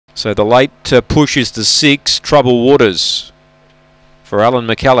So the late push is to 6, Trouble Waters for Alan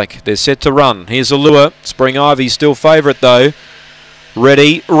McCulloch. They're set to run. Here's a lure. Spring Ivy still favourite though.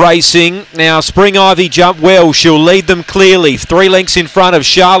 Ready, racing. Now Spring Ivy jumped well. She'll lead them clearly. 3 lengths in front of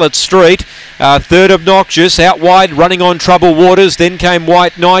Charlotte Street. Third Obnoxious. Out wide, running on Trouble Waters. Then came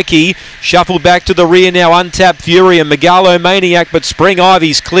White Nike. Shuffled back to the rear now. Untapped Fury and Megalo Maniac. But Spring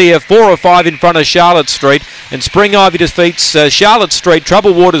Ivy's clear. 4 or 5 in front of Charlotte Street. And Spring Ivy defeats Charlotte Street.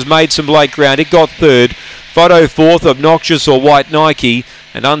 Trouble Waters made some late ground. It got third. Photo fourth, Obnoxious or White Nike.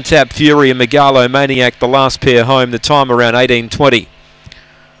 And Untapped Fury and Megalo Maniac, the last pair home. The time around 18:20.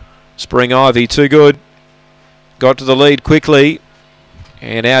 Spring Ivy, too good. Got to the lead quickly.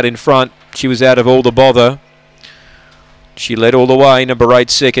 And out in front, she was out of all the bother. She led all the way. Number 8,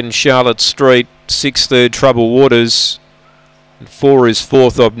 second, Charlotte Street. 6, third, Trouble Waters. And 4 is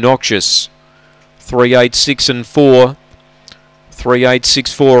fourth, Obnoxious. 3, 8, 6 and 4. 3, 8,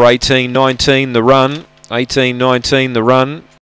 6, 4, 18, 19 the run. 18, 19 the run.